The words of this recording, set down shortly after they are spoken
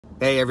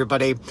Hey,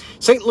 everybody.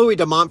 St. Louis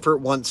de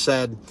Montfort once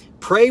said,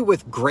 "Pray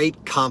with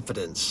great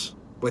confidence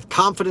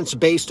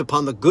based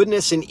upon the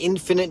goodness and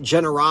infinite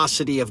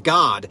generosity of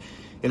God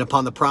and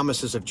upon the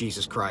promises of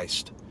Jesus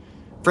Christ."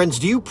 Friends,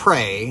 do you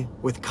pray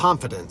with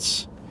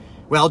confidence?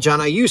 Well,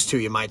 John, I used to,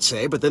 you might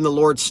say, but then the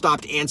Lord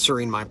stopped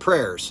answering my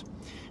prayers.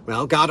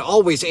 Well, God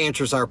always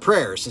answers our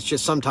prayers. It's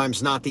just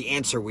sometimes not the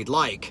answer we'd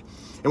like.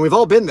 And we've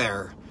all been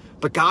there.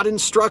 But God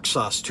instructs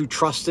us to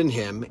trust in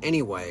Him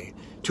anyway,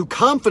 to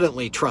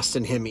confidently trust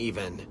in Him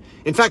even.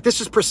 In fact,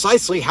 this is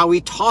precisely how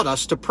He taught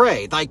us to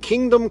pray. Thy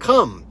kingdom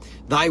come,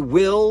 thy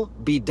will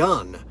be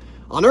done,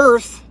 on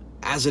earth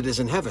as it is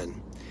in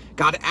heaven.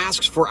 God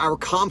asks for our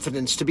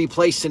confidence to be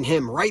placed in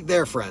Him right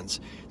there,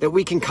 friends, that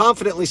we can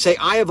confidently say,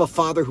 I have a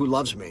Father who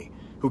loves me,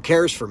 who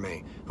cares for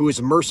me, who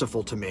is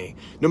merciful to me,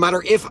 no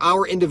matter if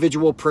our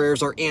individual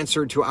prayers are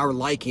answered to our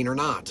liking or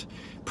not.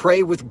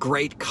 Pray with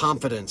great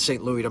confidence,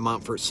 St. Louis de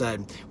Montfort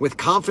said, with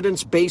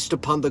confidence based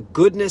upon the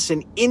goodness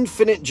and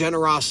infinite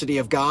generosity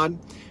of God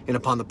and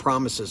upon the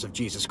promises of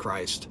Jesus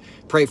Christ.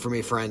 Pray for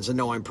me, friends, and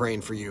know I'm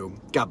praying for you.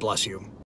 God bless you.